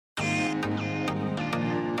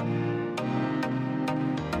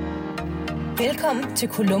Velkommen til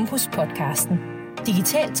Columbus-podcasten.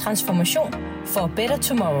 Digital transformation for a better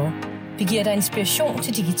tomorrow. Vi giver dig inspiration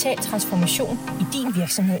til digital transformation i din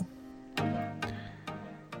virksomhed.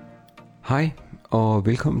 Hej og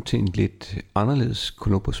velkommen til en lidt anderledes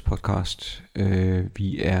Columbus-podcast.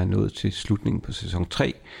 Vi er nået til slutningen på sæson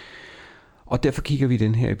 3, og derfor kigger vi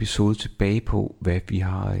den her episode tilbage på, hvad vi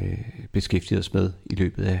har beskæftiget os med i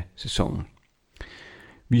løbet af sæsonen.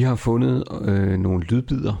 Vi har fundet nogle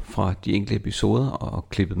lydbidder fra de enkelte episoder og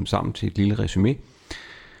klippet dem sammen til et lille resume.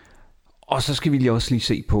 Og så skal vi også lige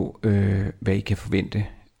se på, hvad I kan forvente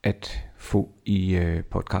at få i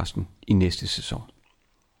podcasten i næste sæson.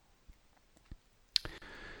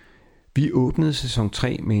 Vi åbnede sæson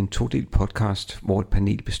 3 med en todelt podcast, hvor et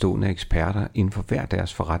panel bestående af eksperter inden for hver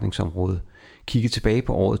deres forretningsområde kiggede tilbage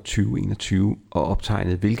på året 2021 og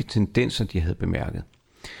optegnede, hvilke tendenser de havde bemærket.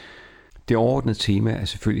 Det overordnede tema er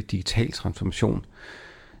selvfølgelig digital transformation,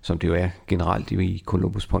 som det jo er generelt i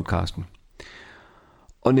Columbus-podcasten.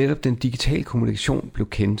 Og netop den digitale kommunikation blev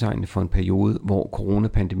kendetegnende for en periode, hvor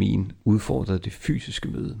coronapandemien udfordrede det fysiske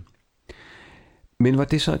møde. Men var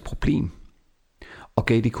det så et problem? Og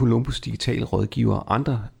gav de Columbus digitale rådgivere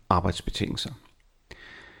andre arbejdsbetingelser?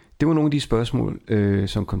 Det var nogle af de spørgsmål,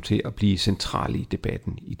 som kom til at blive centrale i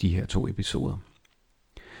debatten i de her 2 episoder.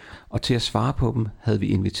 Og til at svare på dem havde vi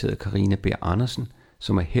inviteret Karina Behr Andersen,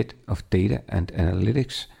 som er Head of Data and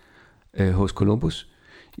Analytics hos Columbus,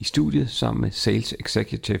 i studiet sammen med Sales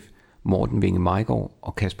Executive Morten Winge Meigård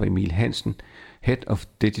og Kasper Emil Hansen, Head of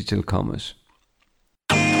Digital Commerce.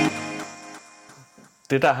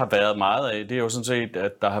 Det, der har været meget af, det er jo sådan set,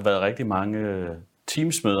 at der har været rigtig mange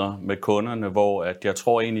teamsmøder med kunderne, hvor at jeg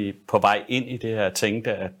tror egentlig på vej ind i det her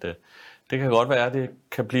tænkte, at det kan godt være, at det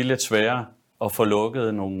kan blive lidt sværere at få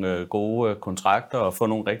lukket nogle gode kontrakter og få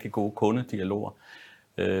nogle rigtig gode kundedialoger.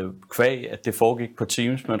 Kvæg, at det foregik på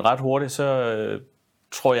Teams, men ret hurtigt, så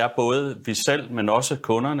tror jeg både vi selv, men også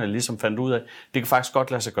kunderne ligesom fandt ud af, det kan faktisk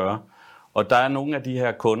godt lade sig gøre. Og der er nogle af de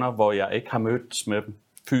her kunder, hvor jeg ikke har mødtes med dem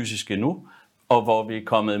fysisk endnu, og hvor vi er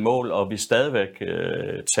kommet i mål, og vi stadigvæk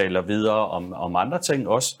taler videre om andre ting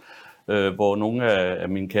også, hvor nogle af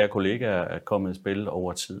mine kære kollegaer er kommet i spil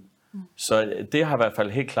over tid. Så det har i hvert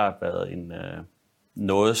fald helt klart været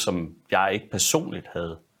noget, som jeg ikke personligt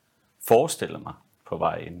havde forestillet mig på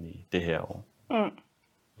vej ind i det her år.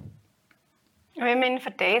 Hvad med inden for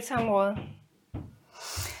dataområdet?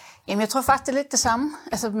 Jamen, jeg tror faktisk, det er lidt det samme.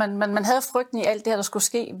 Altså, man havde frygten i alt det her, der skulle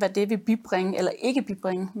ske, hvad det vil bibringe eller ikke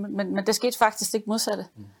bibringe. Men det skete faktisk ikke modsatte.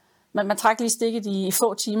 Men man trak lige stikket i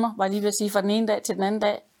få timer, var jeg lige ved at sige, fra den ene dag til den anden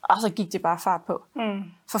dag, og så gik det bare fart på.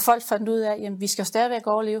 For folk fandt ud af, at vi skal stadigvæk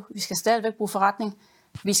overleve, vi skal stadigvæk bruge forretning,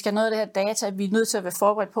 vi skal noget af det her data, vi er nødt til at være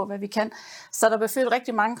forberedt på, hvad vi kan. Så der blev født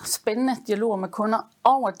rigtig mange spændende dialoger med kunder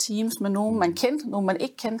over Teams, med nogen man kendte, nogen man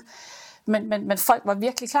ikke kendte. Men folk var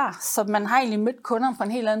virkelig klar, så man har egentlig mødt kunder på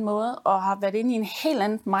en helt anden måde, og har været inde i en helt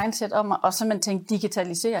anden mindset om, og så man tænkt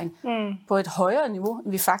digitalisering på et højere niveau,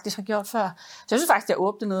 end vi faktisk har gjort før. Så jeg synes faktisk, det er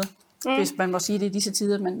åbnet noget, hvis man må sige det i disse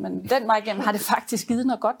tider, men den vej igennem har det faktisk givet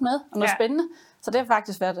noget godt med, og noget spændende, så det har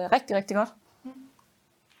faktisk været rigtig, rigtig godt.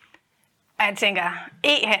 Jeg tænker,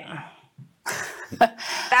 e-handel.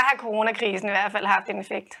 Der har coronakrisen i hvert fald haft en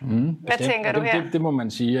effekt. Hvad tænker du her? Det må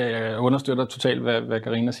man sige. Jeg understøtter totalt, hvad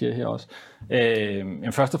Karina siger her også.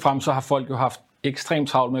 Først og fremmest så har folk jo haft ekstremt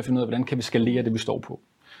travlt med at finde ud af, hvordan kan vi skalere det, vi står på.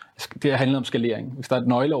 Det handler om skalering. Hvis der er et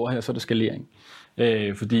nøgleord her, så er det skalering.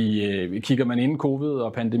 Fordi kigger man inden covid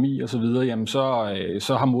og pandemi og så videre, jamen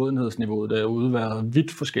så har modenhedsniveauet derude været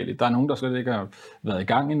vidt forskelligt. Der er nogen, der slet ikke har været i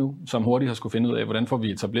gang endnu, som hurtigt har skulle finde ud af, hvordan får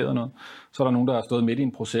vi etableret noget. Så er der nogen, der har stået midt i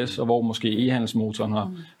en proces, og hvor måske e-handelsmotoren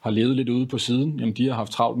har levet lidt ude på siden. Jamen de har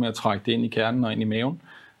haft travlt med at trække det ind i kernen og ind i maven.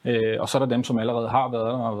 Og så er der dem, som allerede har været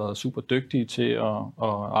der og har været super dygtige til at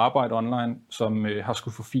arbejde online, som har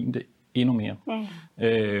skulle forfine det endnu mere.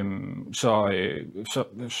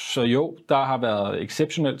 Så jo, der har været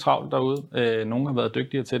exceptionelt travlt derude. Nogle har været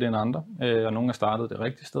dygtigere til det end andre, og nogle har startet det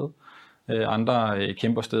rigtige sted. Andre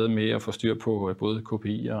kæmper stadig med at få styr på både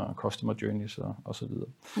KPI og customer journeys og så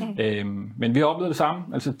videre. Men vi har oplevet det samme,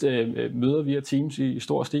 altså møder via Teams i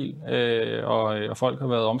stor stil, og folk har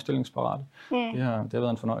været omstillingsparate. Det har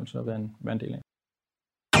været en fornøjelse at være en del af.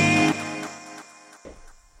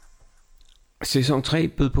 Sæson 3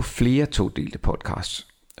 bød på flere todelte podcasts.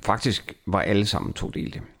 Faktisk var alle sammen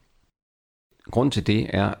todelte. Grunden til det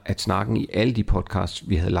er, at snakken i alle de podcasts,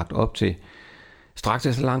 vi havde lagt op til,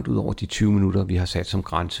 strakte sig langt ud over de 20 minutter, vi har sat som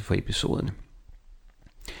grænse for episoderne.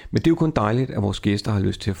 Men det er jo kun dejligt, at vores gæster har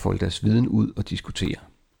lyst til at folde deres viden ud og diskutere.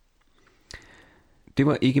 Det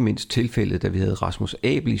var ikke mindst tilfældet, da vi havde Rasmus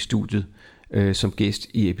Abel i studiet som gæst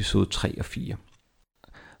i episode 3 og 4.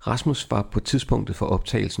 Rasmus var på tidspunktet for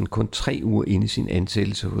optagelsen kun 3 uger inde i sin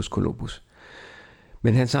ansættelse hos Columbus.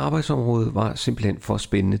 Men hans arbejdsområde var simpelthen for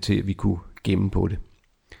spændende til, at vi kunne gemme på det.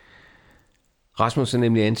 Rasmus er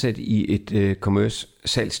nemlig ansat i et commerce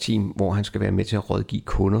salgsteam, hvor han skal være med til at rådgive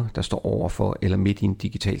kunder, der står overfor eller midt i en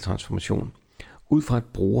digital transformation, ud fra et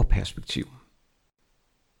brugerperspektiv.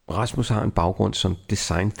 Rasmus har en baggrund som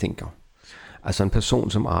design thinker, altså en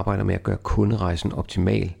person, som arbejder med at gøre kunderejsen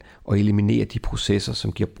optimal og eliminere de processer,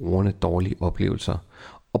 som giver brugerne dårlige oplevelser,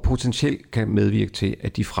 og potentielt kan medvirke til,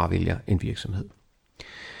 at de fravælger en virksomhed.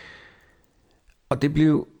 Og det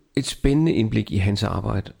blev et spændende indblik i hans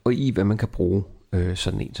arbejde, og i hvad man kan bruge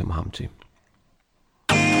sådan en som ham til.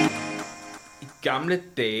 I gamle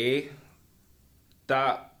dage,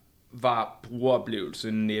 der var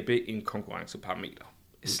brugeroplevelse næppe en konkurrenceparameter.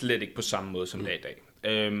 Slet ikke på samme måde, som det er i dag.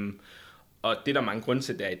 Og det er der mange grunde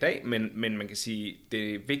til, det er i dag, men man kan sige,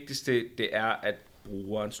 det vigtigste, det er, at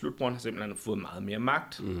slutbrugeren har simpelthen fået meget mere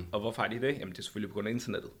magt. Og hvorfor har de det? Jamen, det er selvfølgelig på grund af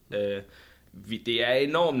internettet. Det er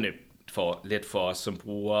enormt let for os som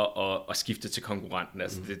brugere at skifte til konkurrenten.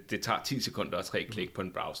 Altså, det tager 10 sekunder og 3 klik på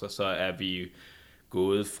en browser, så er vi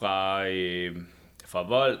gået fra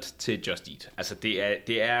Volt til Just Eat. Altså,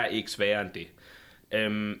 det er ikke sværere end det.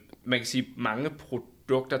 Man kan sige, mange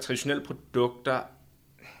produkter, traditionelle produkter,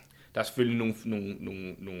 der er selvfølgelig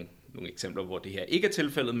nogle eksempler, hvor det her ikke er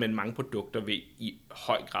tilfældet, men mange produkter vil i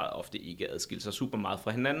høj grad ofte ikke adskille sig super meget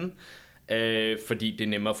fra hinanden, fordi det er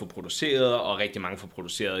nemmere at få produceret, og rigtig mange får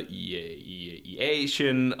produceret i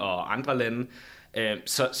Asien og andre lande.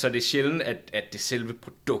 Så det er sjældent, at det selve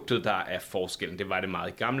produktet, der er forskellen. Det var det meget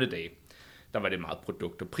i gamle dage. Der var det meget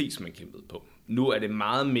produkt og pris, man kæmpede på. Nu er det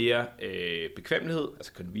meget mere bekvemmelighed,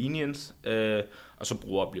 altså convenience, og så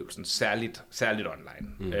brugeroplevelsen, særligt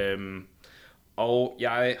online. Og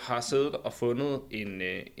jeg har siddet og fundet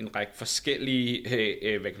en række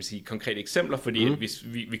forskellige konkrete eksempler, fordi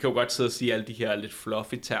vi kan jo godt sidde og sige alle de her lidt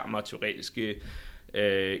fluffy termer, teoretiske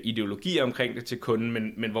ideologier omkring det til kunden,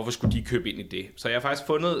 men hvorfor skulle de købe ind i det? Så jeg har faktisk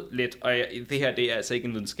fundet lidt, og det her det er altså ikke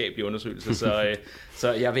en videnskabelig undersøgelse,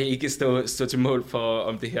 så jeg vil ikke stå til mål for,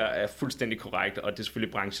 om det her er fuldstændig korrekt, og det er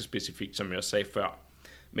selvfølgelig branchespecifikt, som jeg også sagde før.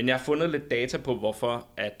 Men jeg har fundet lidt data på, hvorfor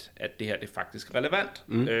at det her det er faktisk relevant.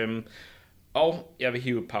 Og jeg vil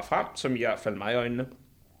hive et par frem, som i hvert fald mig i øjnene.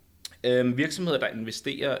 Virksomheder, der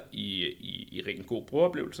investerer i en god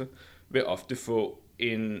brugeroplevelse, vil ofte få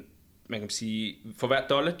man kan sige, for hver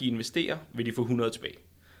dollar, de investerer, vil de få 100 tilbage.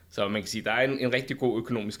 Så man kan sige, der er en rigtig god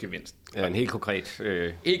økonomisk gevinst. Ja, en helt konkret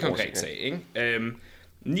sag, ikke?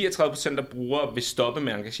 39% af brugere vil stoppe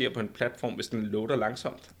med at engagere på en platform, hvis den loader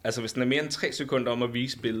langsomt. Altså hvis den er mere end 3 sekunder om at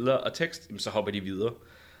vise billeder og tekst, så hopper de videre.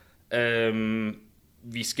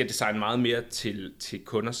 Vi skal designe meget mere til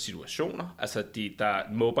kunders situationer. Altså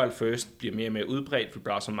mobile first bliver mere og mere udbredt. Vi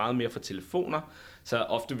browser meget mere for telefoner. Så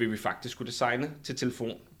ofte vil vi faktisk kunne designe til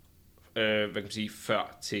telefon,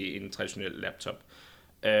 før til en traditionel laptop.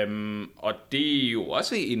 Og det er jo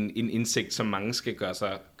også en indsigt, som mange skal gøre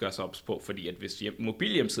sig ops på, fordi at hvis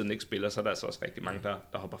mobilhjemmesiden ikke spiller, så er der altså også rigtig mange,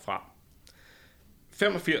 der hopper fra.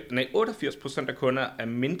 88% af kunder er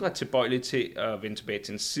mindre tilbøjelige til at vende tilbage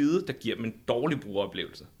til en side, der giver dem en dårlig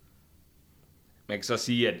brugeroplevelse. Man kan så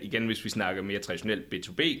sige, at igen, hvis vi snakker mere traditionelt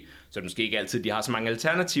B2B, så er det måske ikke altid, de har så mange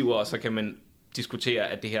alternativer, og så kan man diskutere,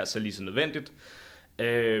 at det her er så lige så nødvendigt.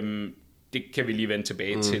 Det kan vi lige vende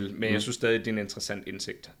tilbage til, men jeg synes stadig, det er en interessant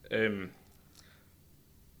indsigt.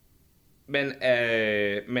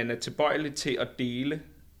 Man er tilbøjelig til at dele.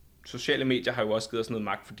 Sociale medier har jo også givet os noget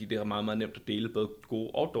magt, fordi det er meget, meget nemt at dele både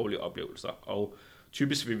gode og dårlige oplevelser. Og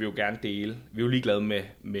typisk vil vi jo gerne dele. Vi er jo ligeglade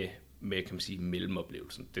med kan man sige,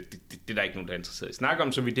 mellemoplevelsen. Det er der ikke nogen, der er interesseret i at snakke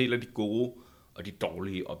om, så vi deler de gode og de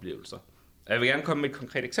dårlige oplevelser. Jeg vil gerne komme med et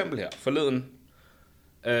konkret eksempel her. Forleden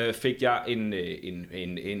fik jeg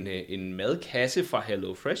en madkasse fra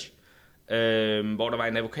HelloFresh, hvor der var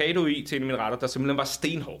en avocado i til en af mine retter, der simpelthen var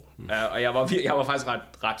stenhård. Og jeg var faktisk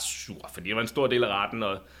ret sur, fordi det var en stor del af retten,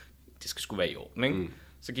 og det skal sgu være i orden, ikke?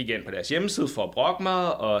 Så gik jeg ind på deres hjemmeside for at brokke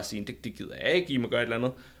mig og sige, det gider jeg ikke, I må gøre et eller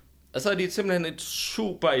andet. Og så er det simpelthen et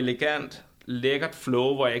super elegant, lækkert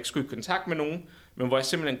flow, hvor jeg ikke skulle i kontakt med nogen, men hvor jeg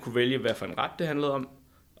simpelthen kunne vælge, hvad for en ret det handlede om,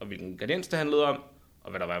 og hvilken ingrediens det handlede om, og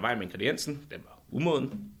hvad der var i vejen med ingrediensen. Den var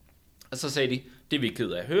umoden. Og så sagde de, det er vi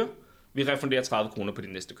ked af at høre, vi refunderer 30 kroner på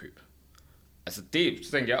dit næste køb. Altså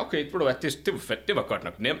så tænkte jeg, okay, det var godt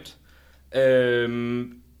nok nemt.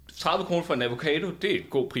 30 kroner for en avocado, det er en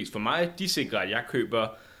god pris for mig. De sikrer, at jeg køber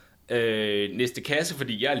næste kasse,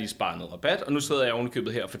 fordi jeg lige sparet noget rabat, og nu sidder jeg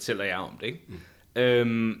ovenikøbet her og fortæller jer om det. Ikke?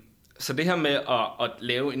 Så det her med at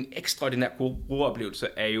lave en ekstraordinær god brugeroplevelse,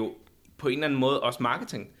 er jo på en eller anden måde også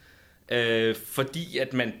marketing. Fordi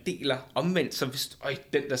at man deler omvendt, så hvis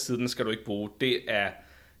den der side, den skal du ikke bruge, det er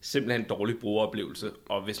simpelthen en dårlig brugeroplevelse.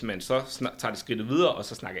 Og hvis man så tager det skridtet videre, og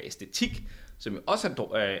så snakker æstetik, som også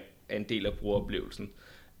er en del af brugeroplevelsen,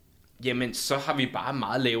 jamen så har vi bare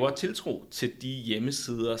meget lavere tiltro til de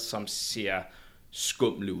hjemmesider, som ser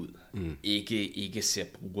skumle ud. Ikke ser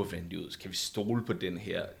brugervenlige ud. Kan vi stole på den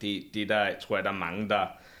her? Det der, tror jeg, der er mange,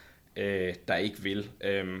 der ikke vil.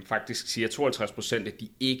 Faktisk siger 52%, at de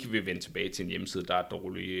ikke vil vende tilbage til en hjemmeside, der er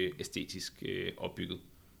dårligt æstetisk opbygget.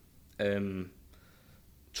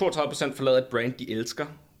 32% forlader et brand, de elsker,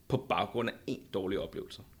 på baggrund af en dårlig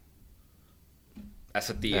oplevelse.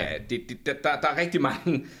 Altså, der er rigtig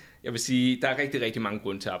mange, jeg vil sige, der er rigtig, rigtig mange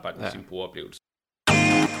grunde til at arbejde med sin brugeroplevelse.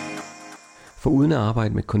 For uden at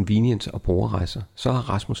arbejde med convenience og brugerrejser, så har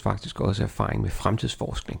Rasmus faktisk også erfaring med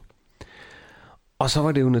fremtidsforskning. Og så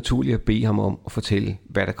var det jo naturligt at bede ham om at fortælle,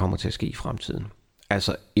 hvad der kommer til at ske i fremtiden.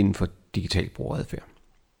 Altså inden for digital brugeradfærd.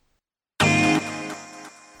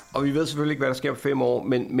 Og vi ved selvfølgelig ikke, hvad der sker om 5 år,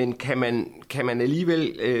 men kan man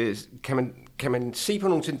alligevel kan man se på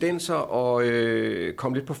nogle tendenser og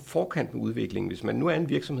komme lidt på forkant med udviklingen, hvis man nu er en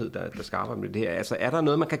virksomhed, der skal arbejde med det her? Altså er der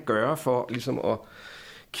noget, man kan gøre for ligesom at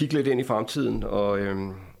kigge lidt ind i fremtiden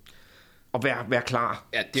og være klar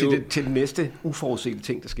til den næste uforudsete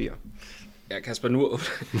ting, der sker? Ja, Kasper, nu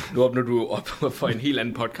åbner du op for en helt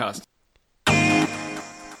anden podcast.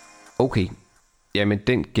 Okay, jamen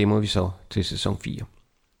den gemmer vi så til sæson 4.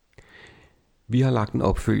 Vi har lagt en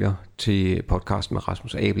opfølger til podcasten med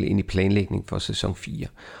Rasmus Abel ind i planlægning for sæson 4.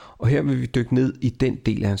 Og her vil vi dykke ned i den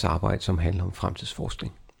del af hans arbejde, som handler om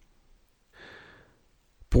fremtidsforskning.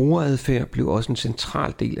 Brugeradfærd blev også en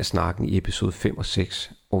central del af snakken i episode 5 og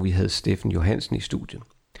 6, hvor vi havde Steffen Johansen i studiet.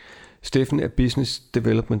 Steffen er Business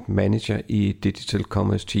Development Manager i Digital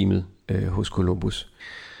Commerce teamet hos Columbus.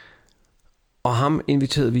 Og ham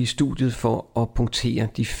inviterede vi i studiet for at punktere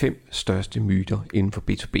de 5 største myter inden for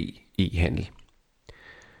B2B e-handel.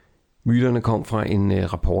 Myterne kom fra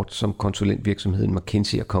en rapport, som konsulentvirksomheden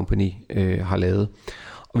McKinsey & Company har lavet.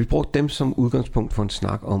 Og vi brugte dem som udgangspunkt for en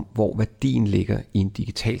snak om, hvor værdien ligger i en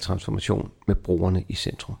digital transformation med brugerne i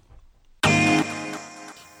centrum.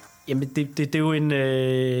 Jamen, det er jo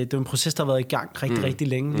en proces, der har været i gang rigtig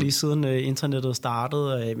længe, lige siden internettet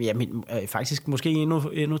startede. Jamen, faktisk måske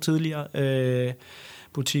endnu tidligere.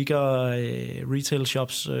 Butikker, retail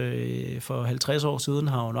shops for 50 år siden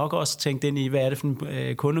har jo nok også tænkt ind i, hvad er det for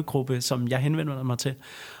en kundegruppe, som jeg henvender mig til,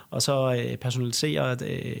 og så personalisere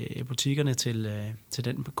butikkerne til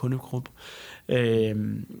den kundegruppe.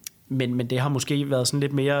 Men det har måske været sådan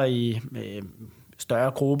lidt mere i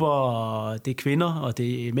større grupper, og det er kvinder, og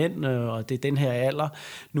det er mænd, og det er den her alder.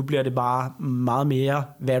 Nu bliver det bare meget mere,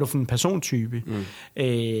 hvad er du for en persontype?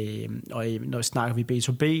 Og når snakker vi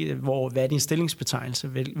B2B, hvad er din stillingsbetegnelse?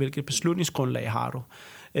 Hvilket beslutningsgrundlag har du?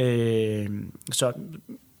 Så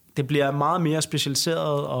det bliver meget mere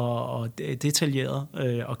specialiseret og detaljeret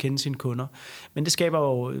at kende sine kunder. Men det skaber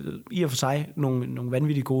jo i og for sig nogle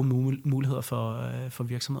vanvittigt gode muligheder for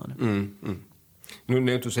virksomhederne. Nu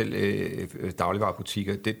nævnte du selv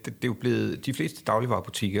dagligvarebutikker. Det er jo blevet, de fleste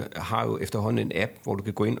dagligvarebutikker har jo efterhånden en app, hvor du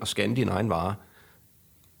kan gå ind og scanne din egen vare,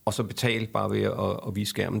 og så betale bare ved at vise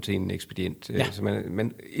skærmen til en ekspedient. Ja. Så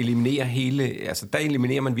man eliminerer der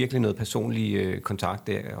eliminerer man virkelig noget personlig kontakt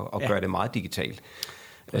der, og gør det meget digitalt.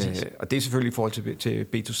 Og det er selvfølgelig i forhold til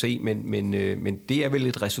B2C, men det er vel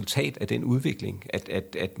et resultat af den udvikling,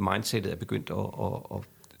 at mindsetet er begyndt at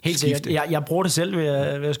helt sikkert. Jeg bruger det selv, vil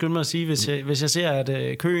jeg skynde mig at sige, hvis jeg ser,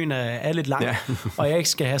 at køen er lidt lang, og jeg ikke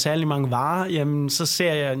skal have særlig mange varer, jamen så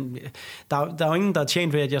ser jeg, der er jo ingen, der er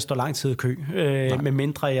tjent ved, at jeg står lang tid i kø, med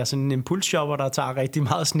mindre jeg er sådan en impulsshopper, der tager rigtig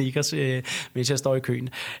meget sneakers, hvis jeg står i køen.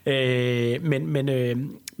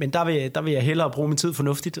 Men der vil jeg hellere bruge min tid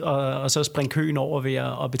fornuftigt, og så springe køen over ved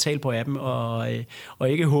at betale på appen, og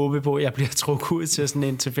ikke håbe på, at jeg bliver trukket ud til sådan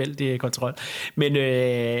en tilfældig kontrol.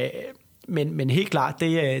 Men helt klart,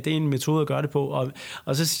 det er en metode at gøre det på,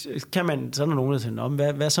 og så kan man, så er der nogen, der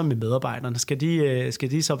siger, hvad så med medarbejderne?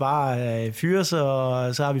 Skal de så bare fyres,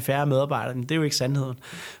 og så har vi færre medarbejdere? Men det er jo ikke sandheden,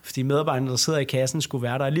 fordi medarbejderne, der sidder i kassen, skulle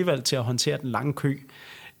være der alligevel til at håndtere den lange kø.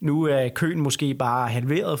 Nu er køen måske bare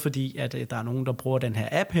halveret, fordi at der er nogen, der bruger den her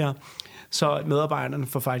app her, så medarbejderne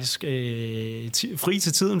får faktisk fri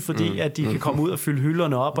til tiden, fordi at de kan komme ud og fylde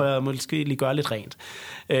hylderne op og måske lige gøre lidt rent.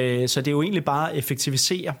 Så det er jo egentlig bare at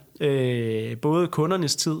effektivisere både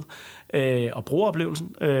kundernes tid og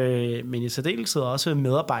brugeroplevelsen, men i særdeleshed også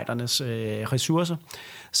medarbejdernes ressourcer,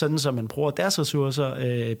 sådan så man bruger deres ressourcer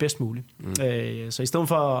bedst muligt. Så i stedet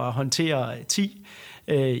for at håndtere 10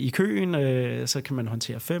 i køen, så kan man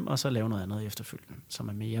håndtere 5, og så lave noget andet efterfølgende, som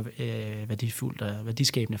er mere værdifuldt og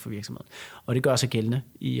værdiskabende for virksomheden. Og det gør sig gældende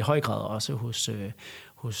i høj grad også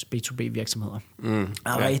hos B2B-virksomheder.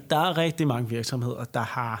 Der er rigtig mange virksomheder, der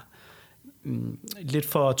har lidt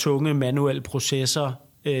for tunge manuelle processer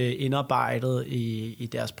indarbejdet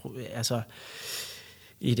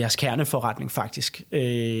i deres kerneforretning faktisk,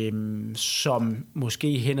 som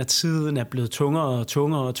måske hen ad tiden er blevet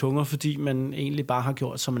tungere, fordi man egentlig bare har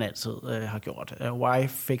gjort, som man altid har gjort. Why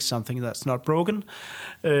fix something that's not broken?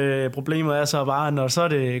 Problemet er så bare, når så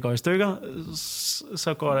det går i stykker,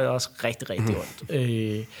 så går det også rigtig, rigtig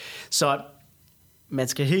ondt. Så man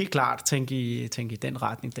skal helt klart tænke i den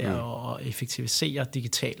retning der, og effektivisere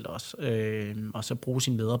digitalt også, og så bruge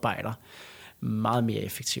sine medarbejdere meget mere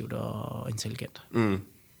effektivt og intelligent.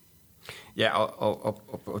 Ja,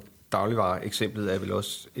 og dagligvareeksemplet er vel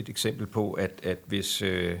også et eksempel på, at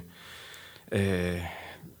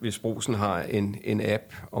hvis Brugsen har en app,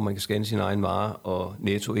 og man kan scanne sin egen vare, og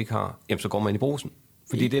Netto ikke har, jamen så går man i Brugsen.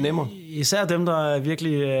 Fordi det er nemmere. Især dem, der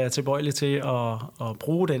virkelig er tilbøjelige til at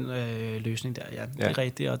bruge den løsning der. Ja, det er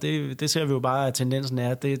rigtigt, og det ser vi jo bare, at tendensen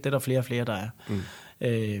er, at det er der flere og flere, der er.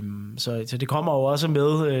 Så det kommer jo også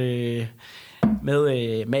med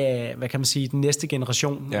hvad kan man sige, den næste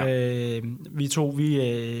generation. Ja.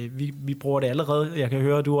 Vi bruger det allerede. Jeg kan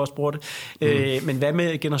høre, at du også bruger det. Men hvad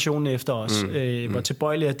med generationen efter os? Hvor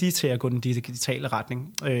tilbøjelige er de til at gå den digitale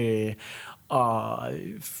retning? Og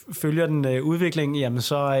følger den udvikling, jamen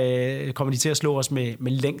så kommer de til at slå os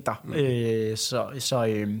med længder.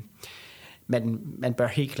 Man bør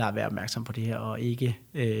helt klart være opmærksom på det her, og ikke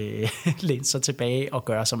læne sig tilbage og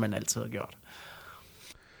gøre, som man altid har gjort.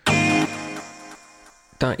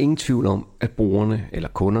 Der er ingen tvivl om, at brugerne eller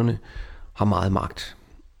kunderne har meget magt,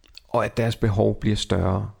 og at deres behov bliver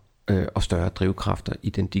større og større drivkræfter i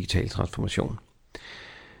den digitale transformation.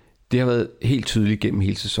 Det har været helt tydeligt gennem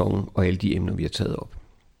hele sæsonen og alle de emner, vi har taget op.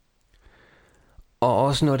 Og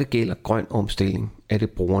også når det gælder grøn omstilling, er det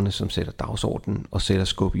brugerne, som sætter dagsordenen og sætter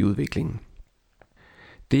skub i udviklingen.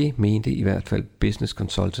 Det mente i hvert fald business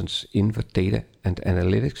consultants inden for data and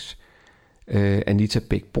analytics, Anita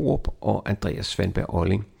Bæk-Borup og Andreas Svanberg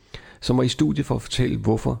Olling, som var i studiet for at fortælle,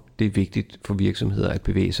 hvorfor det er vigtigt for virksomheder at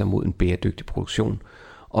bevæge sig mod en bæredygtig produktion,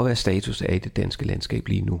 og hvad status er i det danske landskab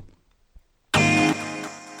lige nu.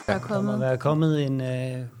 Der er kommet en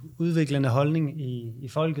udviklende holdning i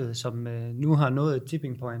folket, som nu har nået et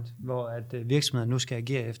tipping point, hvor at virksomheder nu skal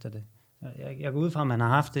agere efter det. Jeg går ud fra, at man har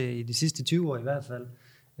haft det i de sidste 20 år i hvert fald.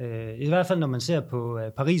 I hvert fald når man ser på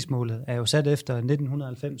Paris-målet, er jo sat efter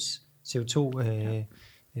 1990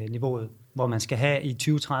 CO2-niveauet, hvor man skal have i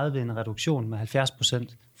 2030 en reduktion med 70%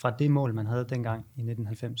 fra det mål, man havde dengang i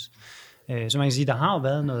 1990. Så man kan sige, der har jo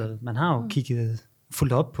været noget, man har jo kigget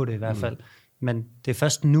fuldt op på det i hvert fald, men det er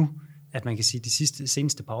først nu, at man kan sige de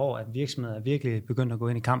seneste par år, at virksomheder er virkelig begyndt at gå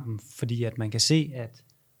ind i kampen, fordi at man kan se, at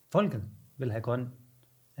folket vil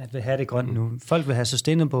have det grønt nu. Folk vil have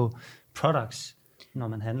sustainable products, når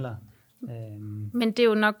man handler. Men det er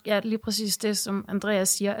jo nok lige præcis det, som Andreas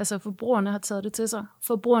siger. Altså forbrugerne har taget det til sig.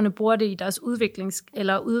 Forbrugerne bruger det i deres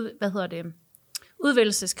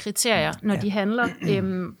udvælgelseskriterier, når de handler.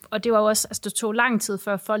 Og det var jo også, altså det tog lang tid,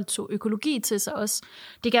 før folk tog økologi til sig også.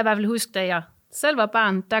 Det kan jeg i hvert fald huske, da jeg selv var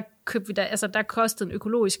barn, der købte vi der kostede en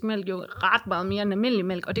økologisk mælk jo ret meget mere end almindelig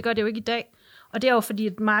mælk, og det gør det jo ikke i dag. Og det er jo fordi,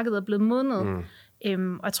 at markedet er blevet modnet. Og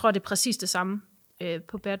jeg tror, det er præcis det samme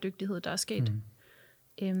på bæredygtighed, der er sket.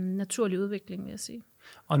 Naturlig udvikling, vil jeg sige.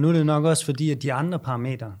 Og nu er det nok også fordi, at de andre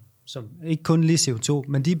parametre, som ikke kun lige CO2,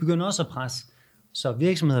 men de begynder også at presse. Så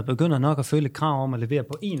virksomheder begynder nok at føle et krav om at levere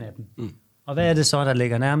på en af dem. Og hvad er det så, der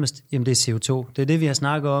ligger nærmest? Jamen det er CO2. Det er det, vi har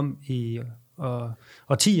snakket om i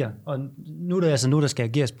årtier. Og nu er det altså nu, der skal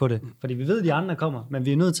ageres på det. Fordi vi ved, at de andre kommer, men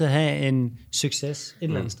vi er nødt til at have en succes et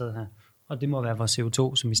eller andet sted her. Og det må være vores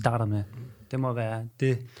CO2, som vi starter med. Det må være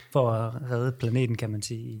det for at redde planeten, kan man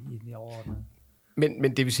sige, i det overordnede.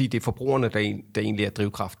 Men det vil sige, at det er forbrugerne, der egentlig er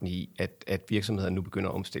drivkraften i, at virksomheder nu begynder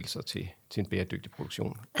at omstille sig til en bæredygtig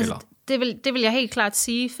produktion? Altså, eller? Det vil jeg helt klart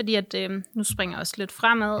sige, fordi at, nu springer jeg også lidt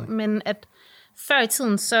fremad, men at før i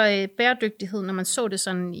tiden, så bæredygtighed, når man så det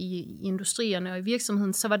sådan i industrierne og i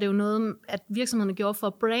virksomheden, så var det jo noget, at virksomhederne gjorde for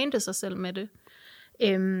at brande sig selv med det.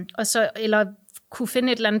 Og så, eller kunne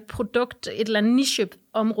finde et eller andet produkt, et eller andet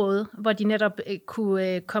niche-område, hvor de netop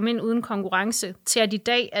kunne komme ind uden konkurrence, til at i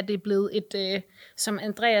dag er det blevet et, som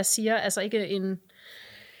Andreas siger, altså ikke en,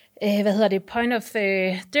 point of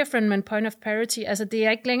different, men point of parity. Altså det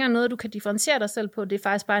er ikke længere noget, du kan differentiere dig selv på, det er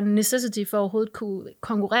faktisk bare en necessity for at overhovedet kunne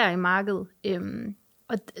konkurrere i markedet.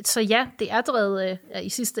 Og så ja, det er drevet i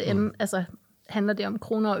sidste ende, altså handler det om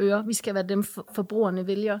kroner og øre. Vi skal være dem, forbrugerne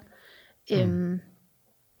vælger.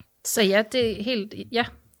 Så ja, det er helt... Ja.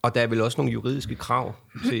 Og der er vel også nogle juridiske krav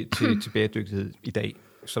til bæredygtighed i dag,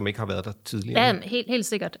 som ikke har været der tidligere? Ja, helt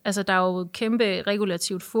sikkert. Altså, der er jo kæmpe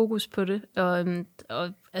regulativt fokus på det,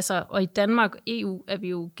 og i Danmark og EU er vi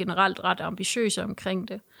jo generelt ret ambitiøse omkring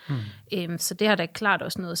det. Så det har da klart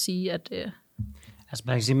også noget at sige, at... Altså,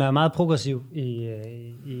 man kan sige, at man er meget progressiv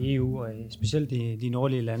i EU, og specielt i de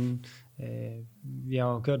nordlige lande. Vi har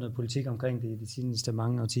jo kørt noget politik omkring det i de seneste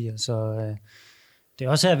mange årtier, så det er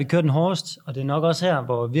også her, vi kører den hårdest, og det er nok også her,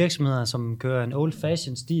 hvor virksomheder, som kører en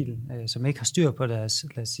old-fashioned stil, som ikke har styr på deres,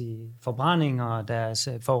 lad os sige, forbrænding og deres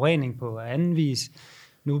forurening på anden vis,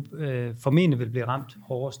 nu formentlig vil blive ramt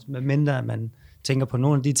hårdest, medmindre man tænker på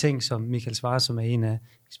nogle af de ting, som Michael Svarer, som er en af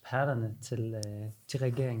eksperterne til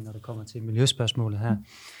regeringen, når det kommer til miljøspørgsmålet her.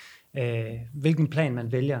 Hvilken plan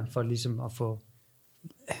man vælger for ligesom at få,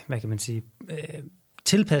 hvad kan man sige,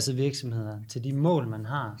 tilpasset virksomheder til de mål, man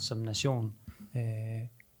har som nation,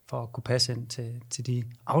 for at kunne passe ind til de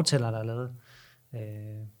aftaler, der er lavet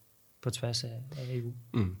på tværs af EU.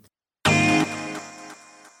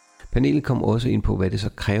 Panelet kom også ind på, hvad det så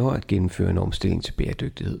kræver at gennemføre en omstilling til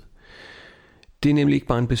bæredygtighed. Det er nemlig ikke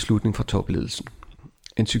bare en beslutning fra topledelsen.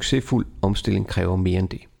 En succesfuld omstilling kræver mere end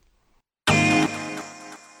det.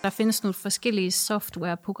 Der findes nogle forskellige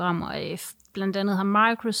softwareprogrammer. Blandt andet har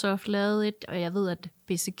Microsoft lavet et, og jeg ved, at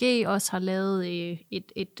BCG også har lavet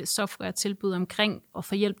et softwaretilbud omkring at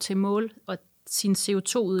få hjælp til mål, og sin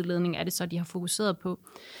CO2-udledning er det så, de har fokuseret på.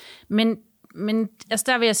 Men altså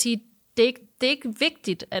der vil jeg sige, det er ikke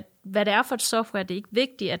vigtigt, at hvad det er for et software. Det er ikke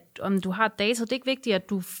vigtigt, at om du har data. Det er ikke vigtigt, at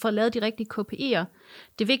du får lavet de rigtige KPI'er.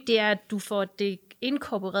 Det vigtige er, at du får det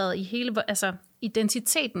inkorporeret i hele, altså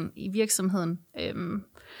identiteten i virksomheden.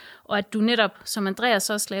 Og at du netop, som Andreas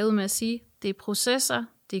også lavede med at sige, det er processer,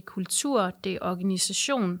 det er kultur, det er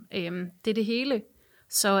organisation, det er det hele.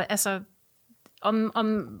 Så altså,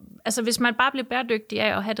 hvis man bare bliver bæredygtig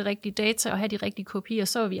af at have det rigtige data og have de rigtige kopier,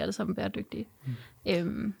 så er vi alle sammen bæredygtige.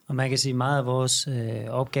 Og man kan sige, at meget af vores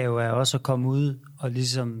opgave er også at komme ud og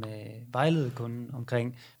ligesom vejlede kunden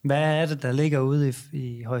omkring, hvad er det, der ligger ude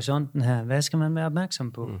i horisonten her? Hvad skal man være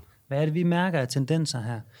opmærksom på? Hvad er det, vi mærker af tendenser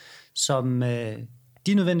her, som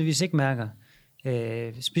de nødvendigvis ikke mærker?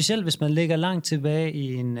 Specielt hvis man ligger langt tilbage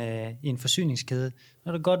i en forsyningskæde, så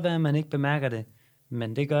kan det godt være, at man ikke bemærker det,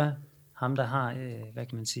 men det gør ham, der har, hvad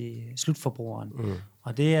kan man sige, slutforbrugeren.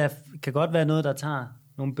 Og det kan godt være noget, der tager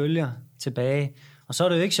nogle bølger tilbage. Og så er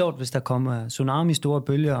det jo ikke sjovt, hvis der kommer tsunami store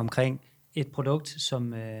bølger omkring et produkt,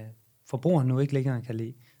 som forbrugeren nu ikke længere kan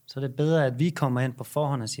lide. Så er det bedre, at vi kommer ind på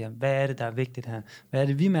forhånd og siger, hvad er det, der er vigtigt her? Hvad er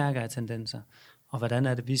det, vi mærker af tendenser? Og hvordan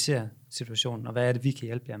er det, vi ser situationen? Og hvad er det, vi kan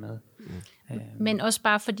hjælpe jer med? Men også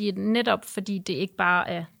bare fordi det ikke bare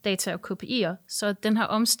er data og KPI'er, så den her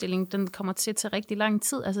omstilling, den kommer til at tage rigtig lang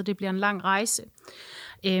tid. Altså det bliver en lang rejse.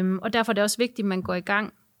 Og derfor er det også vigtigt, at man går i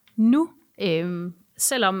gang nu.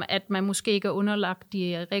 Selvom at man måske ikke er underlagt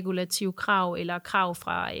de regulative krav, eller krav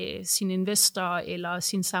fra sine investorer eller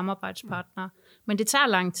sine samarbejdspartnere. Men det tager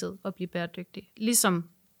lang tid at blive bæredygtig. Ligesom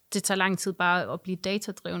det tager lang tid bare at blive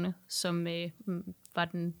datadrevne, som var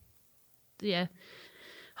den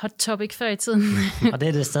hot topic før i tiden. Og det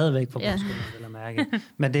er det stadigvæk på brugskunden, vil jeg mærke.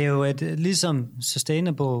 Men det er jo ligesom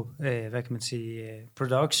sustainable, hvad kan man sige,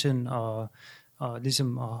 production og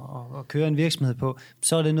ligesom at køre en virksomhed på,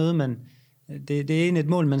 så er det noget, det er et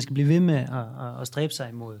mål, man skal blive ved med at stræbe sig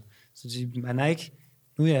imod. Så man er ikke,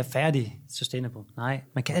 nu er jeg færdig sustainable. Nej,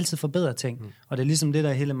 man kan altid forbedre ting. Og det er ligesom det, der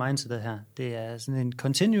er hele mindsetet her. Det er sådan en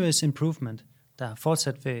continuous improvement, der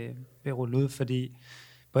fortsat vil rulle ud, fordi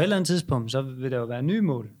på et eller andet tidspunkt, så vil der jo være nye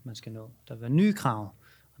mål, man skal nå. Der vil være nye krav,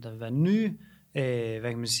 og der vil være nye, hvad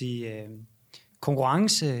kan man sige,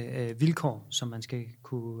 konkurrencevilkår, som man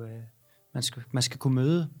skal kunne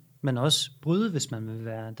møde, men også bryde, hvis man vil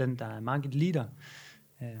være den, der er market leader.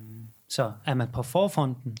 Så er man på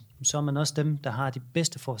forfronten, så er man også dem, der har de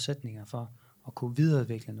bedste forudsætninger for at kunne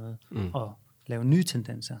videreudvikle noget og lave nye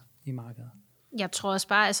tendenser i markedet. Jeg tror også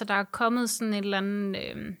bare, altså der er kommet sådan en eller anden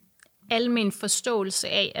almen forståelse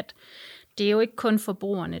af, at det er jo ikke kun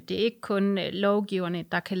forbrugerne, det er ikke kun lovgiverne,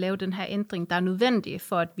 der kan lave den her ændring, der er nødvendig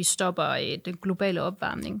for, at vi stopper den globale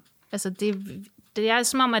opvarmning. Altså det er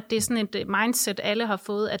som om, at det er sådan et mindset, alle har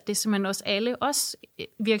fået, at det er simpelthen også alle, også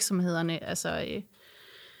virksomhederne. Altså,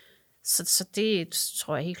 så det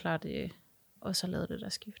tror jeg helt klart også har lavet det der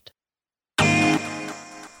skift.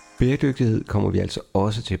 Bæredygtighed kommer vi altså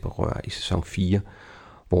også til at berøre i sæson 4,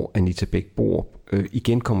 hvor Anita Bech Borup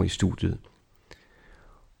igen kommer i studiet.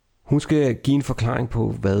 Hun skal give en forklaring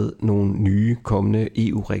på, hvad nogle nye kommende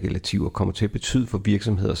EU-regulativer kommer til at betyde for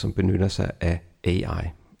virksomheder, som benytter sig af AI,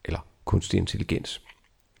 eller kunstig intelligens.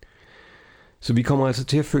 Så vi kommer altså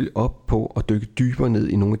til at følge op på og dykke dybere ned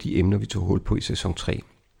i nogle af de emner, vi tog hul på i sæson 3.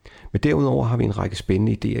 Men derudover har vi en række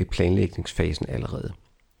spændende idéer i planlægningsfasen allerede.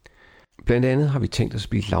 Blandt andet har vi tænkt os at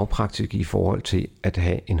blive lavpraktiske i forhold til at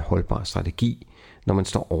have en holdbar strategi, når man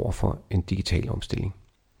står over for en digital omstilling.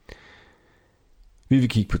 Vi vil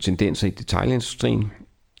kigge på tendenser i detailindustrien,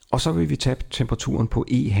 og så vil vi tage temperaturen på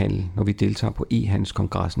e-handel, når vi deltager på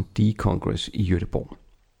e-handelskongressen D-Congress i Göteborg.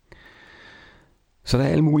 Så der er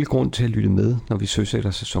alle mulige grund til at lytte med, når vi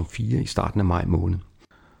søsætter sæson 4 i starten af maj måned.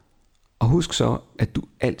 Og husk så, at du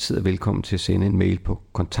altid er velkommen til at sende en mail på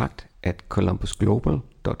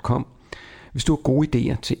kontakt@columbusglobal.com, hvis du har gode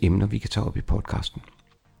idéer til emner, vi kan tage op i podcasten.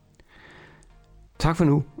 Tak for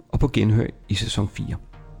nu, og på genhør i sæson 4.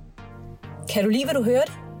 Kan du lide, hvad du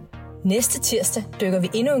hørte? Næste tirsdag dykker vi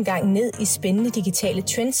endnu en gang ned i spændende digitale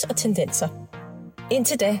trends og tendenser.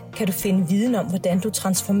 Indtil da kan du finde viden om, hvordan du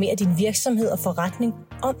transformerer din virksomhed og forretning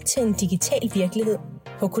om til en digital virkelighed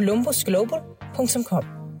på columbusglobal.com.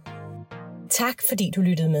 Tak fordi du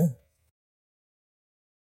lyttede med.